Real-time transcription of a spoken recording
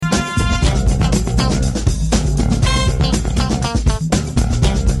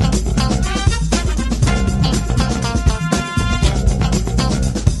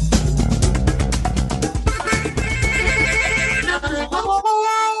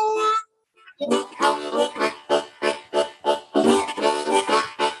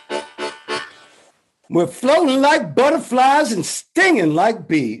We're floating like butterflies and stinging like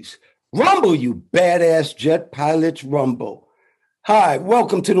bees. Rumble, you badass jet pilots, rumble. Hi,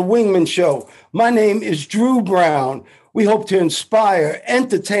 welcome to the Wingman Show. My name is Drew Brown. We hope to inspire,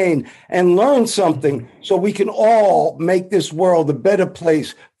 entertain, and learn something so we can all make this world a better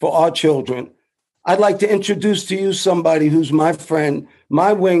place for our children. I'd like to introduce to you somebody who's my friend,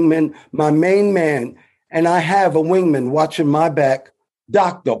 my wingman, my main man, and I have a wingman watching my back,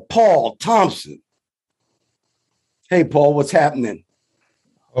 Dr. Paul Thompson. Hey, Paul, what's happening?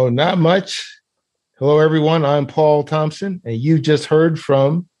 Oh, not much. Hello, everyone. I'm Paul Thompson, and you just heard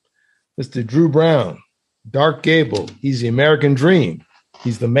from Mr. Drew Brown, Dark Gable. He's the American dream.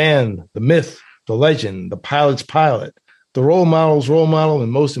 He's the man, the myth, the legend, the pilot's pilot, the role model's role model,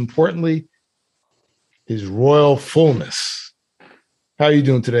 and most importantly, his royal fullness. How are you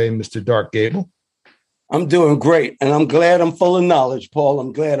doing today, Mr. Dark Gable? I'm doing great, and I'm glad I'm full of knowledge, Paul.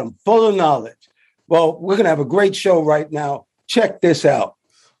 I'm glad I'm full of knowledge. Well, we're going to have a great show right now. Check this out.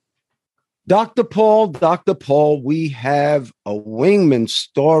 Dr. Paul, we have a wingman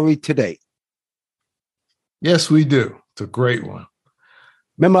story today. Yes, we do. It's a great one.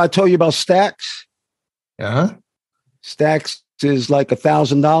 Remember I told you about Stacks? Uh-huh. Stacks is like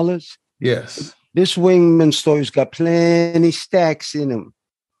 $1,000. Yes. This wingman story's got plenty stacks in them.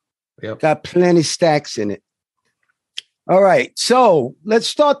 Yep. Got plenty stacks in it. All right. So let's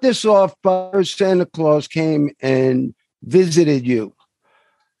start this off by Santa Claus came and visited you.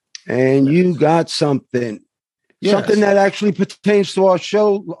 And you got something. Yes. Something that actually pertains to our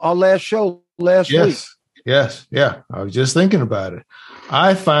show, our last show last week. Yes. Yeah. I was just thinking about it.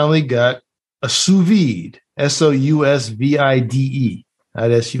 I finally got a sous vide, SOUSVIDE,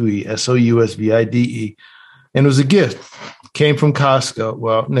 not SUE, SOUSVIDE. And it was a gift. It came from Costco.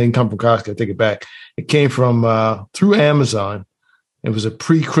 Well, it didn't come from Costco. I take it back. It came from through Amazon. It was a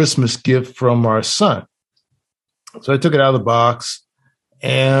pre-Christmas gift from our son. So I took it out of the box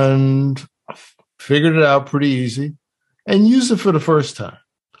and figured it out pretty easy and used it for the first time.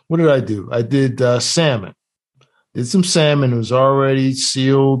 What did I do? I did salmon. Did some salmon. It was already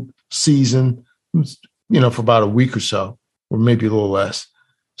sealed, seasoned, for about a week or so, or maybe a little less.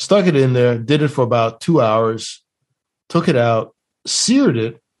 Stuck it in there, did it for about 2 hours, took it out, seared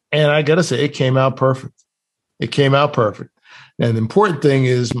it, and I got to say, it came out perfect. It came out perfect. And the important thing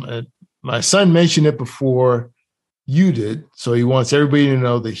is my son mentioned it before you did, so he wants everybody to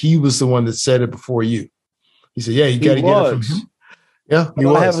know that he was the one that said it before you. He said, yeah, you got to get it from him. Yeah, he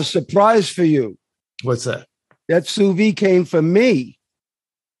was. I have a surprise for you. What's that? That sous vide came from me.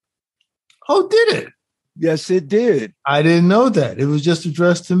 Oh, did it? Yes, it did. I didn't know that. It was just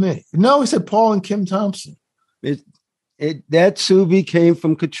addressed to me. No, he said Paul and Kim Thompson. That sous vide came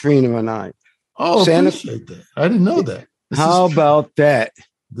from Katrina and I. Oh, appreciate that. I didn't know that. How about that?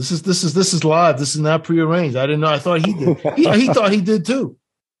 This is live. This is not prearranged. I didn't know. I thought he did. He thought he did too.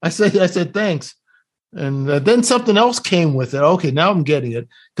 I said thanks, and then something else came with it. Okay, now I'm getting it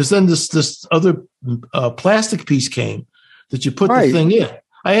because then this other plastic piece came that you put the thing in.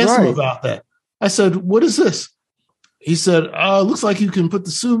 I asked him about that. I said, "What is this?" He said, "It looks like you can put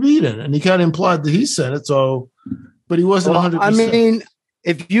the sous vide in," and he kind of implied that he sent it. So, but he wasn't 100%. I mean,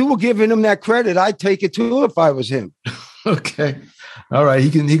 if you were giving him that credit, I'd take it too if I was him. Okay. All right.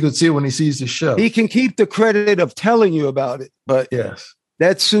 He could see it when he sees the show. He can keep the credit of telling you about it. But yes,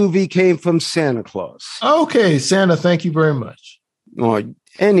 that sous vide came from Santa Claus. Okay, Santa, thank you very much. Or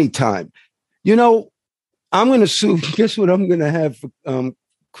anytime. I'm going to guess what I'm going to have for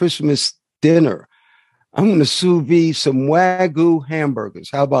Christmas dinner? I'm going to sous vide some Wagyu hamburgers.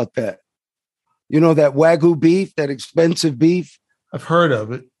 How about that? You know that Wagyu beef, that expensive beef? I've heard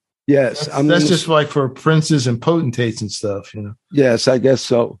of it. Yes. That's just like for princes and potentates and stuff, Yes, I guess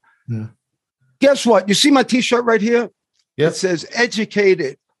so. Yeah. Guess what? You see my T-shirt right here? Yep. It says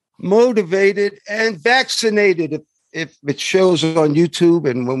educated, motivated, and vaccinated if it shows on YouTube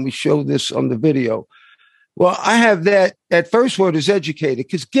and when we show this on the video. Well, I have that first word is educated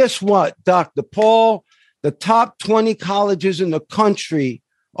because guess what, Dr. Paul? The top 20 colleges in the country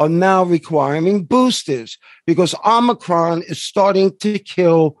are now requiring boosters because Omicron is starting to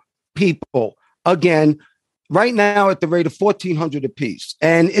kill people again right now at the rate of 1,400 apiece.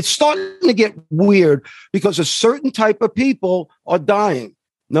 And it's starting to get weird because a certain type of people are dying.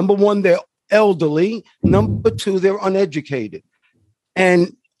 Number one, they're elderly. Number two, they're uneducated.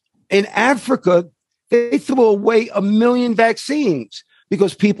 And in Africa, they threw away 1 million vaccines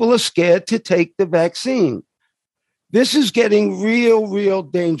because people are scared to take the vaccine. This is getting real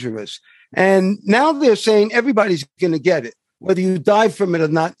dangerous. And now they're saying everybody's going to get it. Whether you die from it or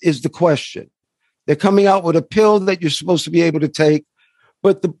not is the question. They're coming out with a pill that you're supposed to be able to take.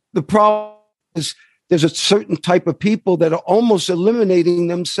 But the problem is there's a certain type of people that are almost eliminating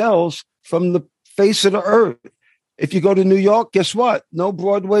themselves from the face of the earth. If you go to New York, guess what? No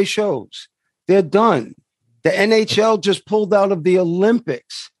Broadway shows. They're done. The NHL just pulled out of the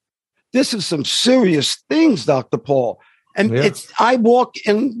Olympics. This is some serious things, Dr. Paul. And I walk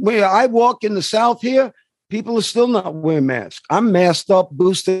in the South here, people are still not wearing masks. I'm masked up,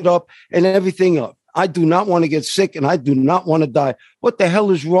 boosted up, and everything up. I do not want to get sick, and I do not want to die. What the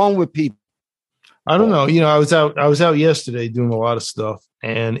hell is wrong with people? I don't know. I was out yesterday doing a lot of stuff,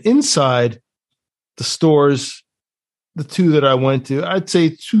 and inside the stores, the two that I went to, I'd say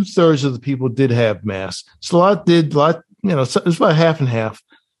 2/3 of the people did have masks. So it was about half and half.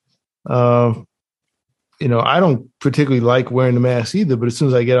 I don't particularly like wearing the mask either, but as soon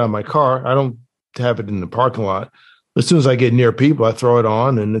as I get out of my car, I don't have it in the parking lot. As soon as I get near people, I throw it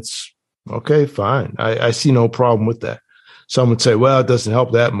on, and it's okay, fine. I see no problem with that. Some would say, well, it doesn't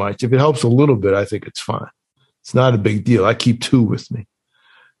help that much. If it helps a little bit, I think it's fine. It's not a big deal. I keep 2 with me.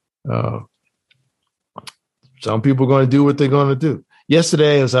 Some people are going to do what they're going to do.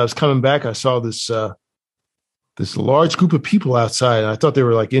 Yesterday, as I was coming back, I saw this large group of people outside. And I thought they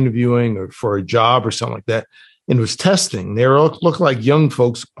were like interviewing or for a job or something like that. And it was testing. They looked like young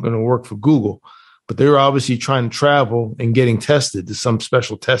folks going to work for Google, but they were obviously trying to travel and getting tested to some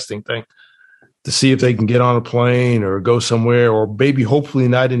special testing thing to see if they can get on a plane or go somewhere or maybe hopefully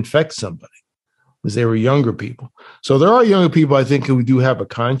not infect somebody, because they were younger people. So there are younger people, I think, who do have a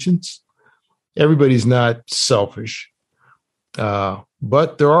conscience. Everybody's not selfish,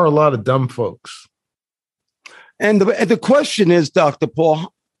 but there are a lot of dumb folks. And the question is, Dr.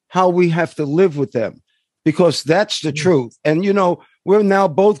 Paul, how we have to live with them, because that's the truth. And, we're now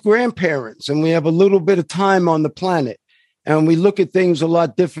both grandparents and we have a little bit of time on the planet and we look at things a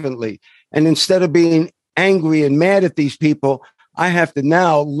lot differently. And instead of being angry and mad at these people, I have to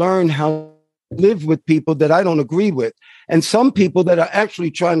now learn how to live with people that I don't agree with. And some people that are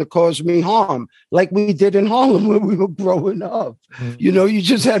actually trying to cause me harm, like we did in Harlem when we were growing up. Mm-hmm. You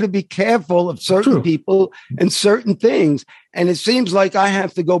just had to be careful of certain people and certain things. And it seems like I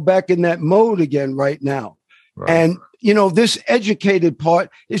have to go back in that mode again right now. Right. And, this educated part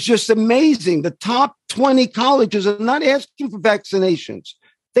is just amazing. The top 20 colleges are not asking for vaccinations.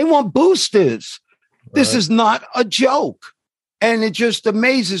 They want boosters. Right. This is not a joke. And it just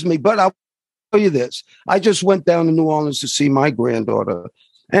amazes me. But I'll tell you this. I just went down to New Orleans to see my granddaughter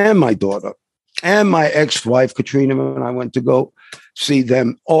and my daughter and my ex-wife, Katrina, and I went to go see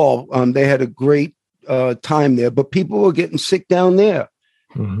them all. They had a great time there, but people were getting sick down there.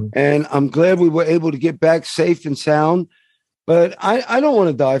 Mm-hmm. And I'm glad we were able to get back safe and sound. But I don't want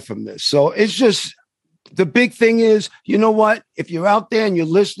to die from this. So it's just, the big thing is, you know what? If you're out there and you're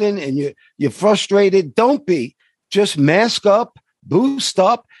listening and you're frustrated, don't be. Just mask up, boost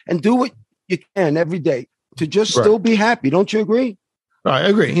up, and do what you can every day to just still be happy. Don't you agree? I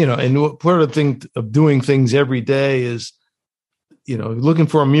agree. And part of the thing of doing things every day is, looking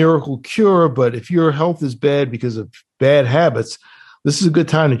for a miracle cure. But if your health is bad because of bad habits, this is a good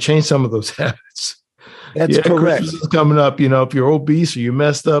time to change some of those habits. That's correct. Christmas is coming up. If you're obese or you're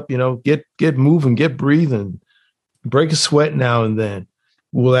messed up, get moving, get breathing, break a sweat now and then.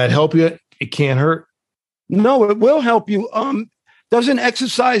 Will that help you? It can't hurt. No, it will help you. Doesn't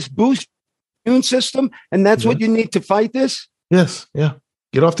exercise boost your immune system? And that's what you need to fight this? Yes. Yeah.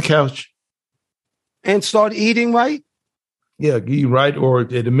 Get off the couch. And start eating right? Yeah, eat right, or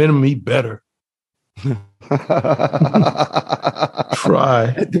at a minimum, eat better.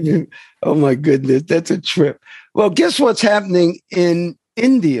 Try. Oh my goodness, that's a trip. Well, guess what's happening in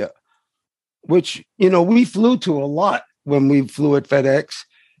India, which, we flew to a lot when we flew at FedEx.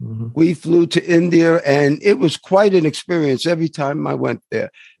 Mm-hmm. We flew to India and it was quite an experience every time I went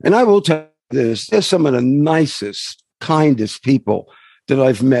there. And I will tell you this, they're some of the nicest, kindest people that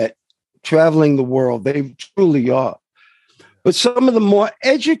I've met traveling the world. They truly are. But some of the more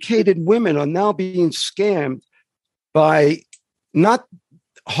educated women are now being scammed by not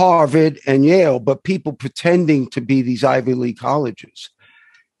Harvard and Yale, but people pretending to be these Ivy League colleges.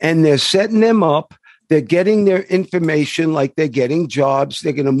 And they're setting them up. They're getting their information like they're getting jobs.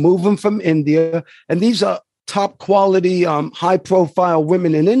 They're going to move them from India. And these are top quality, high profile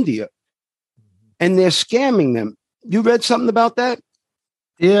women in India. And they're scamming them. You read something about that?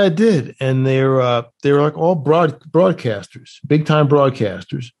 Yeah, I did. And they're like all broadcasters, big time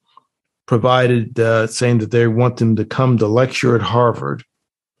broadcasters, provided saying that they want them to come to lecture at Harvard.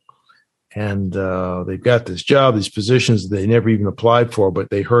 And they've got this job, these positions that they never even applied for, but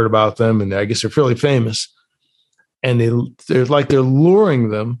they heard about them. And I guess they're fairly famous. And they're luring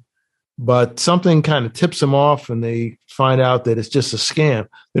them but something kind of tips them off and they find out that it's just a scam.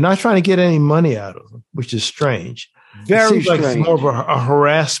 They're not trying to get any money out of them, which is strange. Very it seems strange. like it's more of a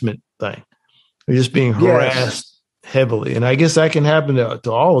harassment thing. They're just being harassed heavily. And I guess that can happen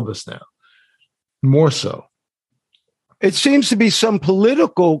to all of us now, more so. It seems to be some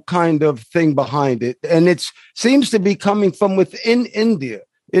political kind of thing behind it. And it seems to be coming from within India.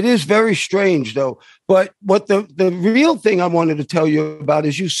 It is very strange, though. But what the real thing I wanted to tell you about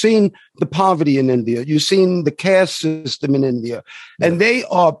is you've seen the poverty in India. You've seen the caste system in India. And they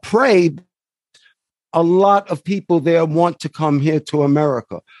are prey. A lot of people there want to come here to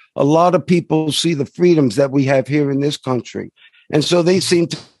America. A lot of people see the freedoms that we have here in this country. And so they seem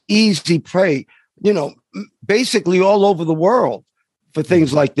to easy prey, basically all over the world for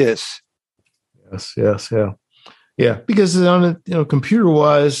things like this. Yes. Yeah, because on computer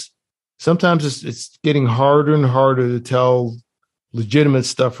wise, sometimes it's getting harder and harder to tell legitimate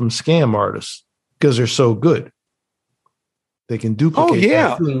stuff from scam artists because they're so good. They can duplicate. Oh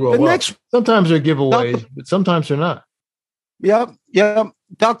yeah, sometimes they're giveaways, but sometimes they're not. Yeah,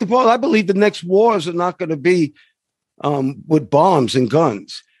 Dr. Paul, I believe the next wars are not going to be with bombs and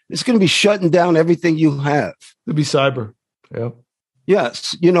guns. It's going to be shutting down everything you have. It'll be cyber. Yeah.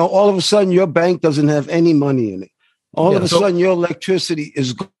 Yes. All of a sudden your bank doesn't have any money in it. All of a sudden your electricity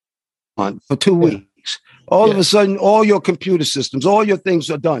is gone for 2 weeks. All of a sudden all your computer systems, all your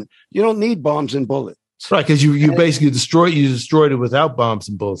things are done. You don't need bombs and bullets. Right, because you basically destroyed it without bombs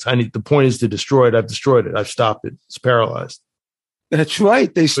and bullets. The point is to destroy it. I've destroyed it. I've stopped it. It's paralyzed. That's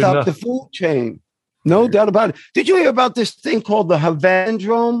right. They stopped the food chain. No doubt about it. Did you hear about this thing called the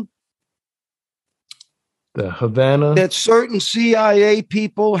Havanadrome? The Havana? That certain CIA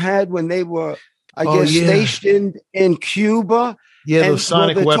people had when they were, stationed in Cuba. Yeah, those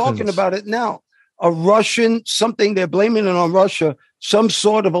sonic weapons. They're talking about it now. A Russian, something, they're blaming it on Russia, some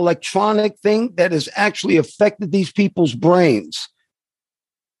sort of electronic thing that has actually affected these people's brains.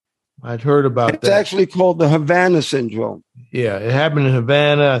 I'd heard about that. It's actually called the Havana syndrome. Yeah, it happened in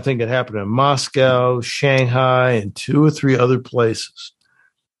Havana. I think it happened in Moscow, Shanghai, and 2 or 3 other places.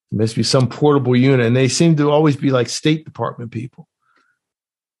 It must be some portable unit, and they seem to always be like State Department people.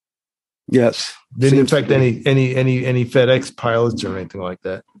 Yes, didn't affect any FedEx pilots or anything like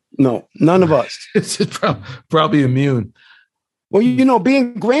that. No, none of us. It's probably immune. Well,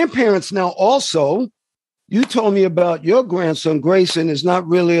 being grandparents now also, you told me about your grandson, Grayson, is not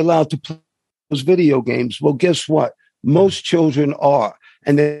really allowed to play those video games. Well, guess what? Most children are.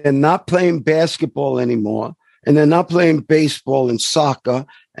 And they're not playing basketball anymore. And they're not playing baseball and soccer.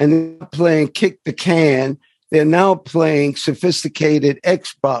 And they're not playing kick the can. They're now playing sophisticated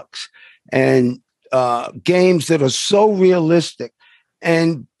Xbox and games that are so realistic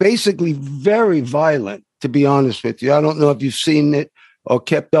and basically very violent, to be honest with you. I don't know if you've seen it or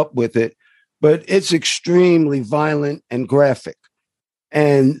kept up with it, but it's extremely violent and graphic.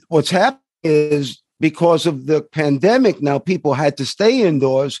 And what's happening is because of the pandemic, now people had to stay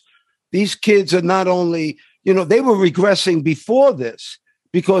indoors. These kids are not only, they were regressing before this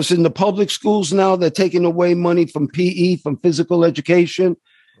because in the public schools now, they're taking away money from PE, from physical education.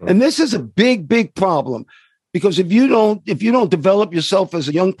 And this is a big, big problem. Because if you don't develop yourself as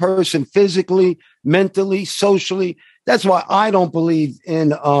a young person physically, mentally, socially, that's why I don't believe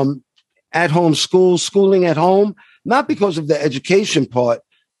in at-home schooling at home, not because of the education part,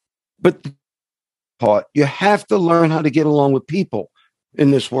 but the part. You have to learn how to get along with people in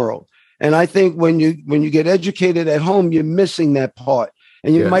this world. And I think when you get educated at home, you're missing that part.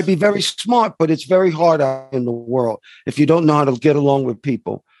 And you might be very smart, but it's very hard out in the world if you don't know how to get along with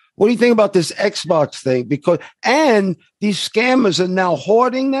people. What do you think about this Xbox thing? And these scammers are now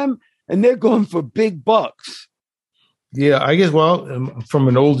hoarding them and they're going for big bucks. Yeah, I guess, from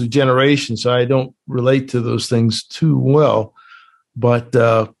an older generation, so I don't relate to those things too well. But,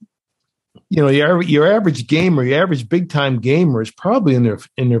 your average gamer, your average big time gamer is probably in their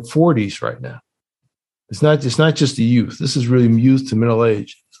 40s right now. It's not just the youth. This is really youth to middle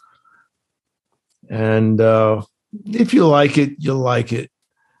age. And if you like it, you'll like it.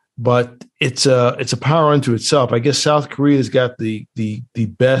 But it's a power unto itself. I guess South Korea's got the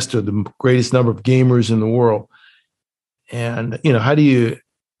best or the greatest number of gamers in the world. And,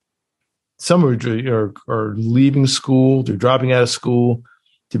 some are leaving school, they're dropping out of school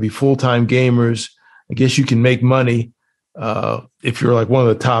to be full-time gamers. I guess you can make money if you're like one of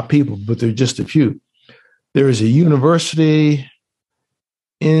the top people, but they're just a few. There is a university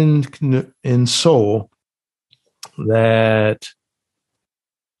in Seoul that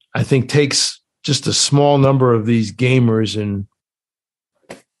I think takes just a small number of these gamers and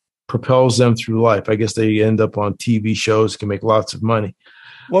propels them through life. I guess they end up on TV shows, can make lots of money.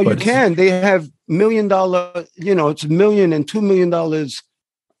 Well, you But can. They have $1 million, it's $1 million and $2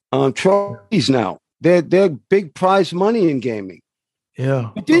 million trophies now. They're big prize money in gaming.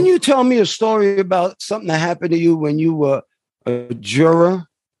 yeah. But didn't you tell me a story about something that happened to you when you were a juror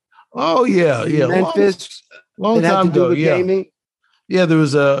Oh yeah, in yeah. Memphis Long that had time to do ago. with Yeah, gaming? yeah. I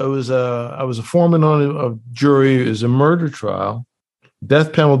was a foreman on a jury. It was a murder trial,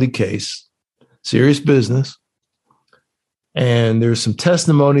 death penalty case, serious business. And there's some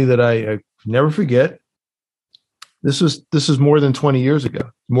testimony that I never forget. This was more than 20 years ago,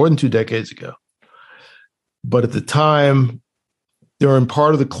 more than 2 decades ago. But at the time, during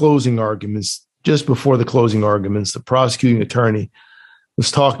part of the closing arguments, just before the closing arguments, the prosecuting attorney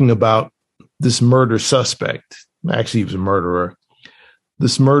was talking about this murder suspect. Actually, he was a murderer.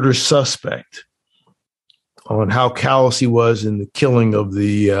 This murder suspect, on how callous he was in the killing of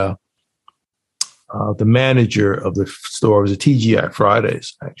the manager of the store. It was a TGI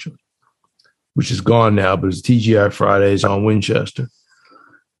Fridays, actually, which is gone now, but it's TGI Fridays on Winchester.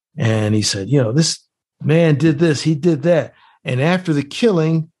 And he said, this man did this, he did that. And after the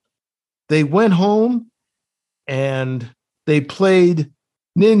killing, they went home and they played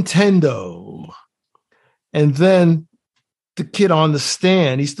Nintendo. And then the kid on the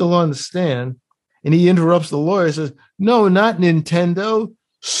stand, he's still on the stand, and he interrupts the lawyer and says, no, not Nintendo,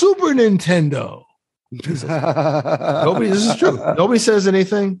 Super Nintendo. This is true. Nobody says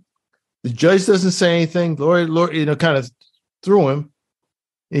anything. The judge doesn't say anything. Lawyer, kind of threw him.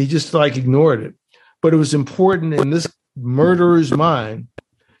 And he just ignored it. But it was important in this murderer's mind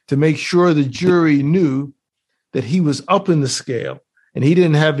to make sure the jury knew that he was up in the scale and he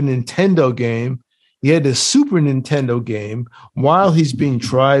didn't have a Nintendo game. He had a Super Nintendo game while he's being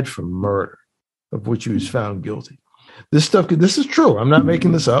tried for murder, of which he was found guilty. This is true. I'm not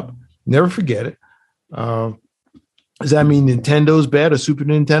making this up. Never forget it. Does that mean Nintendo's bad or Super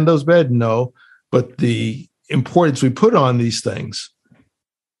Nintendo's bad? No. But the importance we put on these things,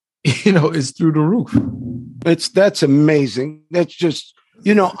 is through the roof. That's amazing. That's just,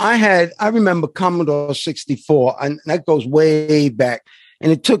 I remember Commodore 64, and that goes way back.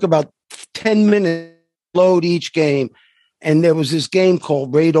 And it took about 10 minutes to load each game. And there was this game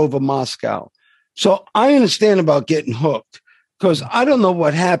called Raid Over Moscow. So I understand about getting hooked because I don't know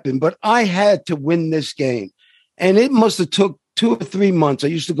what happened, but I had to win this game. And it must have took 2 or 3 months. I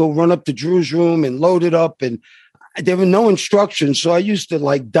used to go run up to Drew's room and load it up, and there were no instructions. So I used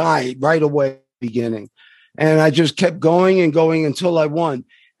to die right away at the beginning. And I just kept going and going until I won.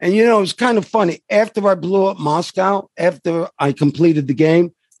 And, it was kind of funny. After I blew up Moscow, after I completed the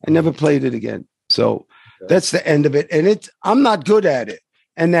game, I never played it again. So that's the end of it. And I'm not good at it.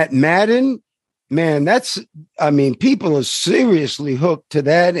 And that Madden, man, people are seriously hooked to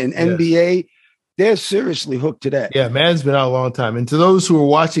that. And NBA, they're seriously hooked to that. Yeah, Madden's been out a long time. And to those who are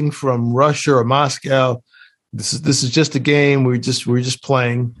watching from Russia or Moscow, this is just a game. We're just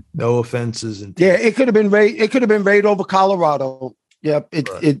playing. No offenses. It could have been Raid over Colorado. Yep,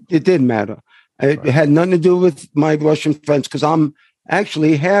 it didn't matter. It had nothing to do with my Russian friends because I'm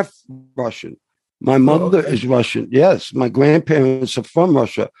actually half Russian. My mother is Russian. Yes, my grandparents are from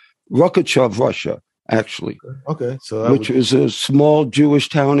Russia, Rokachev, Russia, actually. Okay, so which was a small Jewish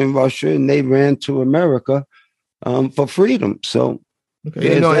town in Russia, and they ran to America for freedom. So.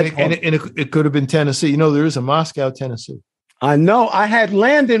 Okay. It could have been Tennessee. There is a Moscow, Tennessee. I know. I had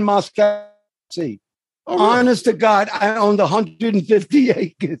land in Moscow, Tennessee. Oh, really? Honest to God, I owned 150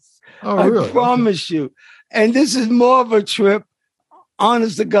 acres. Oh, really? I promise you. And this is more of a trip.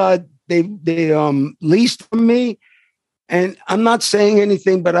 Honest to God, they leased from me. And I'm not saying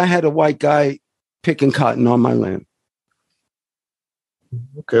anything, but I had a white guy picking cotton on my land.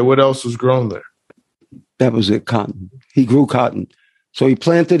 Okay. What else was grown there? That was it, cotton. He grew cotton. So he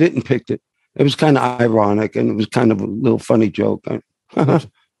planted it and picked it. It was kind of ironic, and it was kind of a little funny joke.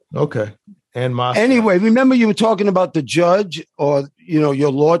 Okay. And Moscow. Anyway, remember you were talking about the judge or,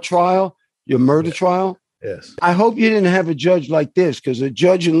 your law trial, your murder trial? Yes. I hope you didn't have a judge like this, because a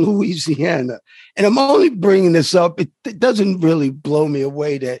judge in Louisiana, and I'm only bringing this up, it doesn't really blow me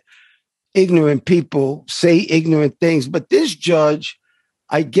away that ignorant people say ignorant things, but this judge,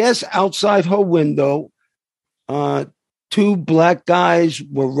 I guess outside her window, 2 black guys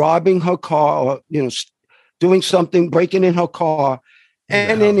were robbing her car or, doing something, breaking in her car.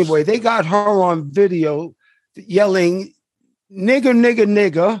 And anyway, they got her on video yelling, nigger, nigger,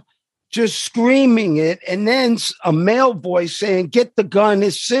 nigger, just screaming it. And then a male voice saying, get the gun,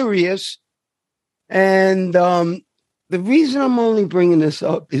 it's serious. And the reason I'm only bringing this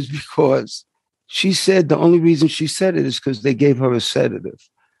up is because she said the only reason she said it is because they gave her a sedative.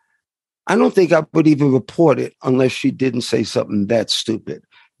 I don't think I would even report it unless she didn't say something that stupid.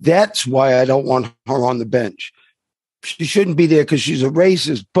 That's why I don't want her on the bench. She shouldn't be there because she's a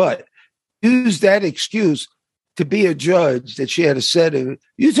racist, but use that excuse to be a judge that she had a set of.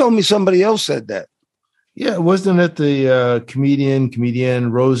 You told me somebody else said that. Yeah, wasn't it the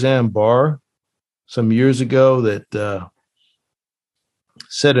comedian Roseanne Barr some years ago that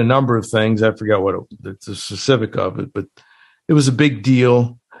said a number of things? I forgot what the specific of it, but it was a big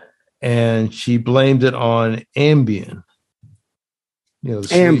deal, and she blamed it on Ambien. You know,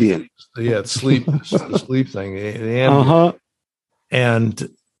 Ambien. The sleep thing. The Ambien. And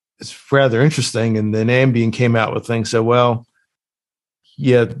it's rather interesting. And then Ambien came out with things that, well,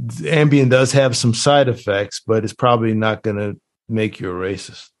 yeah, Ambien does have some side effects, but it's probably not going to make you a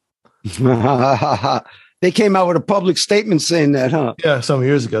racist. They came out with a public statement saying that, huh? Yeah, some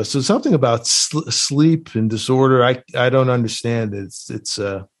years ago. So something about sleep and disorder, I don't understand. It's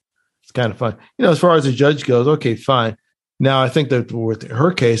kind of fun. You know, as far as the judge goes, okay, fine. Now I think that with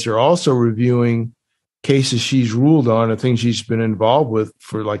her case, they're also reviewing cases she's ruled on and things she's been involved with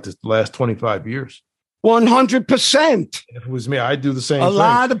for like the last 25 years. 100%. If it was me, I'd do the same thing. A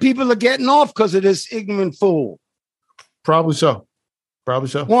lot of people are getting off because of this ignorant fool. Probably so.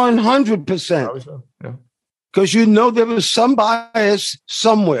 100%. Probably so. Yeah. Because you know there was some bias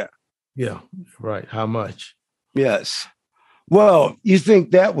somewhere. Yeah, right. How much? Yes. Well, you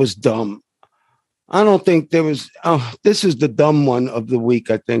think that was dumb. I don't think there was. This is the dumb one of the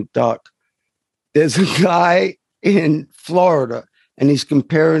week, I think, Doc. There's a guy in Florida, and he's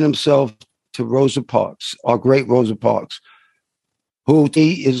comparing himself to Rosa Parks, our great Rosa Parks, who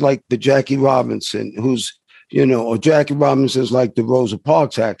he is like the Jackie Robinson, who's, you know, or Jackie Robinson is like the Rosa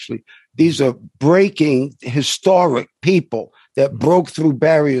Parks, actually. These are breaking historic people that broke through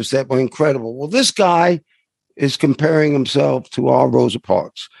barriers that were incredible. Well, this guy is comparing himself to our Rosa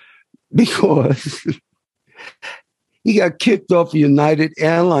Parks because he got kicked off a United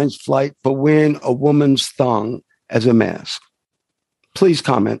Airlines flight for wearing a woman's thong as a mask. Please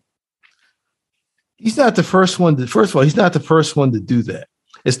comment. He's not the first one to, first of all, he's not the first one to do that.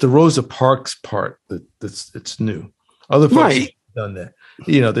 It's the Rosa Parks part that's new. Other folks have done that.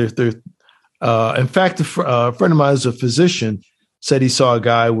 You know, in fact, a friend of mine who's a physician said he saw a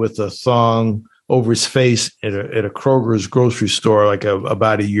guy with a thong over his face at a Kroger's grocery store like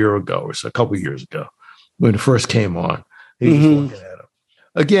about a year ago or so, a couple of years ago when it first came on. He was looking at him.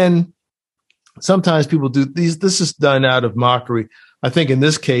 Again, sometimes people do these. This is done out of mockery. I think in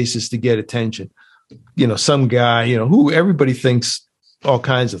this case is to get attention. You know, some guy, you know, who everybody thinks all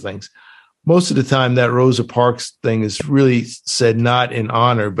kinds of things. Most of the time that Rosa Parks thing is really said not in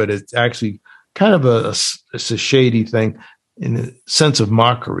honor, but it's actually kind of it's a shady thing in the sense of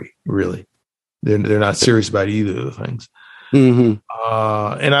mockery, really. They're not serious about either of the things. Mm-hmm.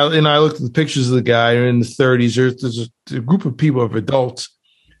 And I looked at the pictures of the guy in the 30s. There's a group of people, of adults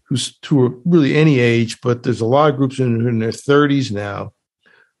who are really any age, but there's a lot of groups in their 30s now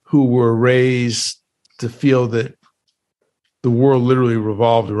who were raised to feel that the world literally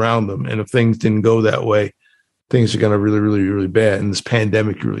revolved around them. And if things didn't go that way, things are going to really, really, really bad. And this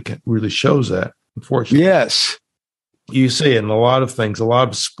pandemic really shows that, unfortunately. Yes. You see it in a lot of things, a lot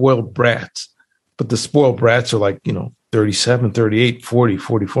of spoiled brats. But the spoiled brats are like, you know, 37, 38, 40,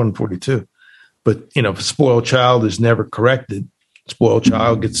 44, and 42. But, you know, if a spoiled child is never corrected, spoiled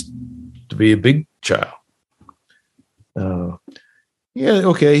child gets to be a big child. Yeah,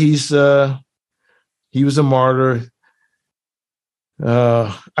 okay, he was a martyr.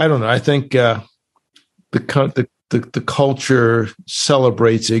 I don't know. I think the culture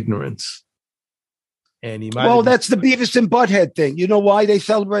celebrates ignorance. And that's the Beavis and Butthead thing. You know why they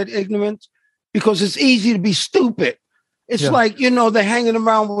celebrate ignorance? Because it's easy to be stupid. It's like, you know, they're hanging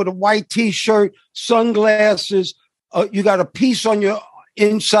around with a white T-shirt, sunglasses. You got a piece on your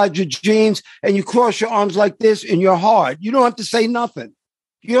inside your jeans, and you cross your arms like this, and you're hard. You don't have to say nothing.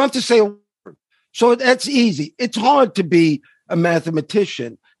 You don't have to say a word. So that's easy. It's hard to be a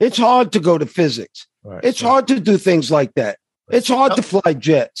mathematician. It's hard to go to physics. Right. It's hard to do things like that. It's hard to fly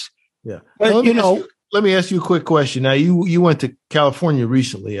jets. Yeah. But, let me ask you a quick question. Now, you went to California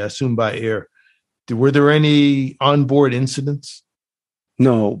recently, I assume by air. Were there any onboard incidents?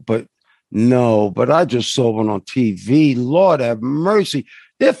 No, but I just saw one on TV. Lord have mercy.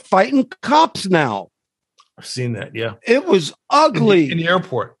 They're fighting cops now. I've seen that, yeah. It was ugly. In the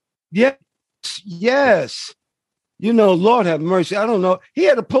airport. Yes. You know, Lord have mercy. I don't know. He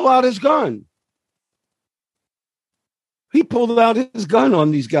had to pull out his gun. He pulled out his gun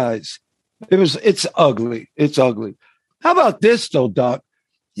on these guys. It's ugly. It's ugly. How about this, though, Doc?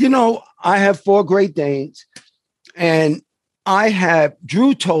 You know, I have 4 Great Danes, and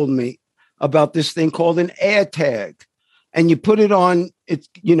Drew told me about this thing called an air tag, and you put it on it's,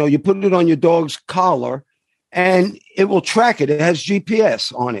 you put it on your dog's collar and it will track it. It has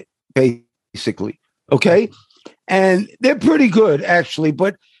GPS on it, basically. Okay. And they're pretty good, actually,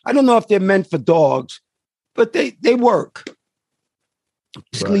 but I don't know if they're meant for dogs, but they work.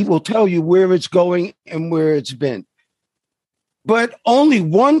 Basically, will tell you where it's going and where it's been. But only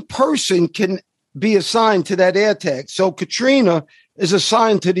one person can be assigned to that AirTag. So Katrina is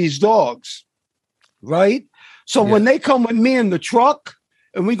assigned to these dogs, right? So when they come with me in the truck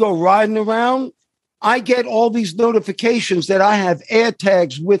and we go riding around, I get all these notifications that I have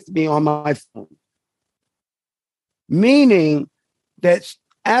AirTags with me on my phone. Meaning that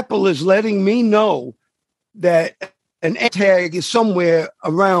Apple is letting me know that an AirTag is somewhere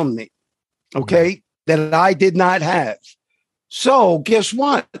around me, okay, that I did not have. So guess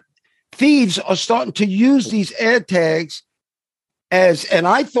what? Thieves are starting to use these AirTags and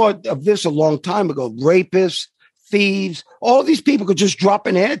I thought of this a long time ago, rapists, thieves, all these people could just drop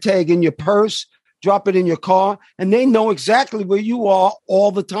an AirTag in your purse, drop it in your car, and they know exactly where you are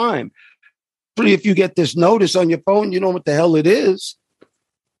all the time. If you get this notice on your phone, you know what the hell it is.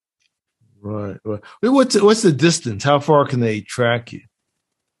 Right. What's the distance? How far can they track you?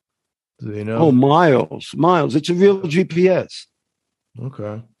 Do they know? Oh, miles. It's a real GPS.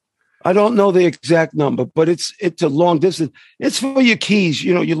 Okay. I don't know the exact number, but it's a long distance. It's for your keys.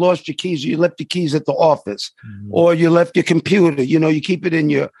 You lost your keys, or you left your keys at the office, or you left your computer. You keep it in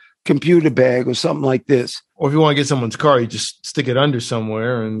your computer bag or something like this. Or if you want to get someone's car, you just stick it under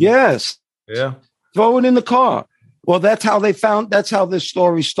somewhere. And yes. Yeah. Throw it in the car. Well, that's how this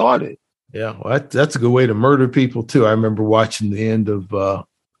story started. Yeah. Well, that's a good way to murder people too. I remember watching the end of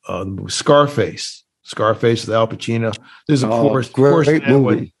Scarface with Al Pacino. There's a great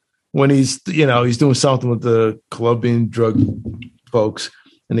movie when he's doing something with the Colombian drug folks,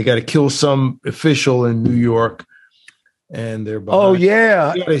 and they got to kill some official in New York, and they're behind. Oh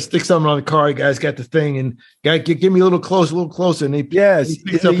yeah, they stick something on the car. You guys got the thing, and guy give me a little closer, and he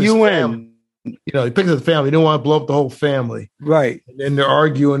picks up his family. He picks up the family. He don't want to blow up the whole family, right? And then they're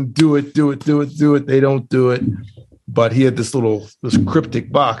arguing, do it. They don't do it. But he had this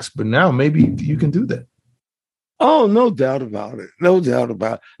cryptic box. But now maybe you can do that. Oh, no doubt about it.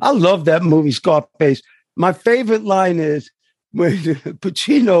 I love that movie, Scarface. My favorite line is when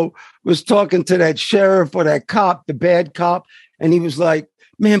Pacino was talking to that sheriff or that cop, the bad cop, and he was like,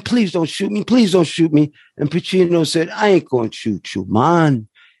 "Man, please don't shoot me. Please don't shoot me." And Pacino said, "I ain't going to shoot you, man."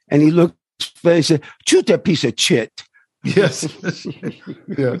 And he looked at his face and said, "Shoot that piece of shit." Yes.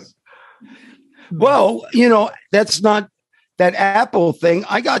 Yes. Well, that's not that Apple thing.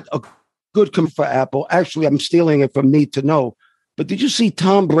 I got a good comment for Apple. Actually, I'm stealing it from Need to Know. But did you see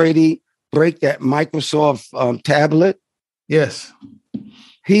Tom Brady break that Microsoft tablet? Yes.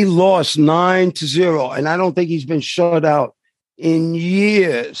 He lost 9-0, and I don't think he's been shut out in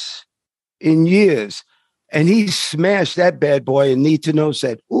years. And he smashed that bad boy, and Need to Know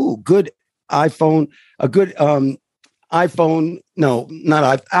said, "Ooh, good iPhone, a good iPhone, no,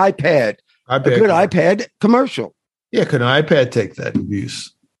 not iPad. A good iPad commercial." Yeah, could an iPad take that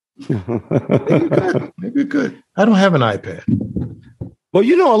abuse? Maybe it could. I don't have an iPad. Well,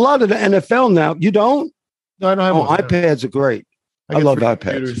 a lot of the NFL now. You don't? No, I don't have one. iPads are great. I love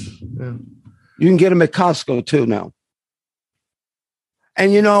iPads. Yeah. You can get them at Costco too now.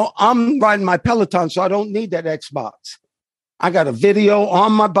 And I'm riding my Peloton, so I don't need that Xbox. I got a video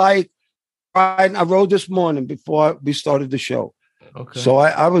on my bike. I rode this morning before we started the show. Okay. So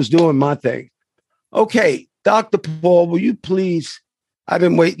I was doing my thing. Okay, Dr. Paul, will you please? I've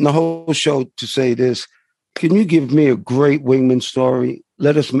been waiting the whole show to say this. Can you give me a great wingman story?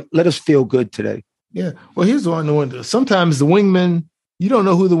 Let us feel good today. Yeah. Well, here's the one. Sometimes the wingman, you don't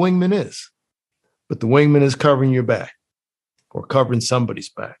know who the wingman is, but the wingman is covering your back or covering somebody's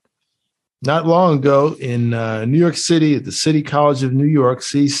back. Not long ago in New York City at the City College of New York,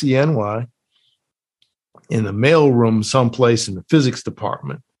 CCNY, in the mailroom someplace in the physics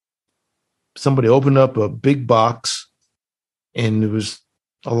department, somebody opened up a big box and there was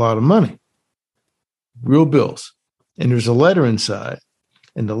a lot of money, real bills. And there's a letter inside.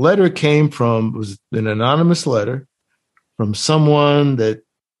 And the letter was an anonymous letter from someone that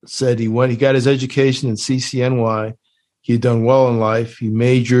said he got his education in CCNY. He had done well in life. He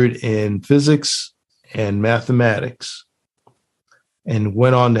majored in physics and mathematics and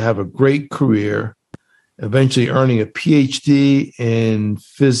went on to have a great career, eventually earning a PhD in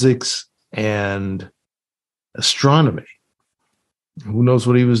physics and astronomy. Who knows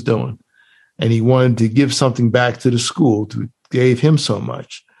what he was doing? And he wanted to give something back to the school who gave him so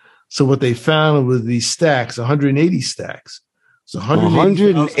much. So what they found was these stacks, 180 stacks. So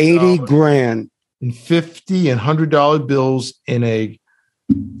 180 grand in $50 and $100 bills in a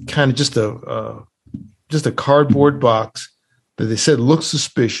kind of just a cardboard box that they said looked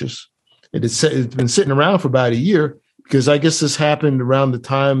suspicious. It's been sitting around for about a year because I guess this happened around the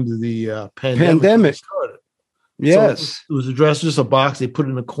time the pandemic started. Yes. So it was addressed just a box. They put it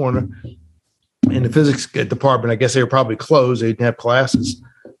in a corner. In the physics department, I guess they were probably closed. They didn't have classes.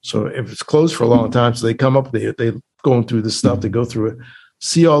 So if it's closed for a long time, so they come up, they going through this stuff, they go through it,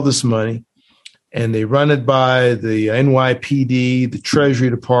 see all this money, and they run it by the NYPD, the Treasury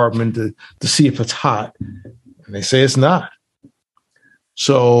Department to see if it's hot. And they say it's not.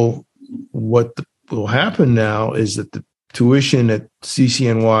 So what will happen now is that the tuition at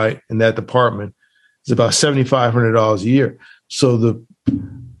CCNY in that department is about $7,500 a year. So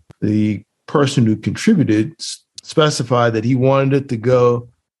the person who contributed specified that he wanted it to go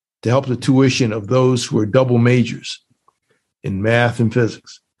to help the tuition of those who are double majors in math and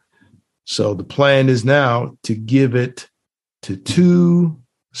physics. So the plan is now to give it to 2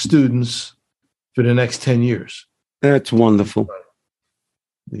 students for the next 10 years. That's wonderful.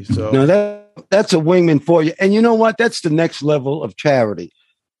 So now that's a wingman for you. And you know what? That's the next level of charity.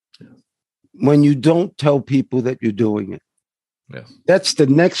 When you don't tell people that you're doing it. Yes. That's the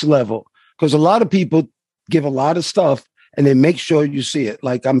next level. Because a lot of people give a lot of stuff and they make sure you see it.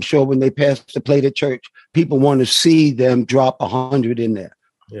 Like I'm sure when they pass the plate at church, people want to see them drop 100 in there.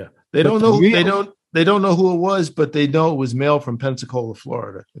 Yeah. They don't know who it was, but they know it was mail from Pensacola,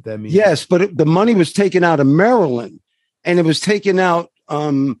 Florida. If that means yes, but the money was taken out of Maryland, and it was taken out a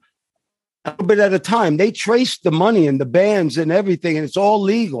little bit at a time. They traced the money and the bands and everything, and it's all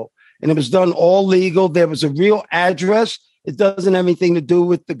legal. And it was done all legal. There was a real address. It doesn't have anything to do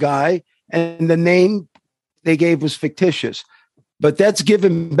with the guy, and the name they gave was fictitious. But that's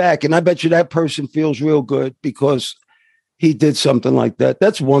given back, and I bet you that person feels real good because he did something like that.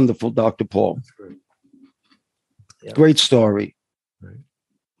 That's wonderful, Dr. Paul. That's great. Yeah. Great story. Right.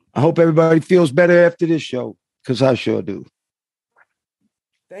 I hope everybody feels better after this show, because I sure do.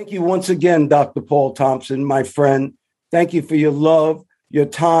 Thank you once again, Dr. Paul Thompson, my friend. Thank you for your love, your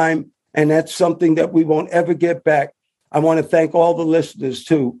time, and that's something that we won't ever get back. I want to thank all the listeners,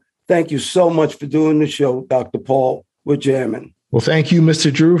 too. Thank you so much for doing the show, Dr. Paul. We're jamming. Well, thank you,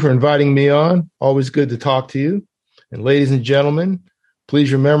 Mr. Drew, for inviting me on. Always good to talk to you. And ladies and gentlemen,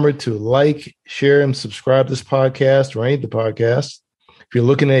 please remember to like, share, and subscribe to this podcast or any of the podcasts. If you're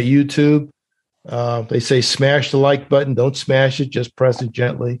looking at YouTube, they say smash the like button. Don't smash it. Just press it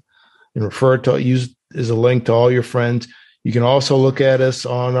gently and refer to use as a link to all your friends. You can also look at us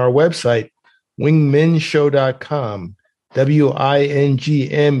on our website, wingmenshow.com, WINGMEN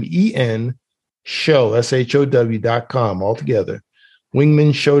show, SHOW.com, altogether,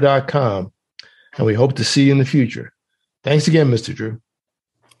 wingmenshow.com. And we hope to see you in the future. Thanks again, Mr. Drew.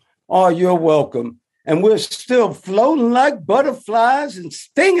 Oh, you're welcome. And we're still floating like butterflies and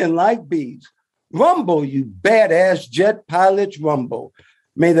stinging like bees. Rumble, you badass jet pilots, rumble.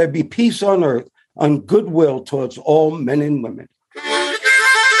 May there be peace on earth, and goodwill towards all men and women.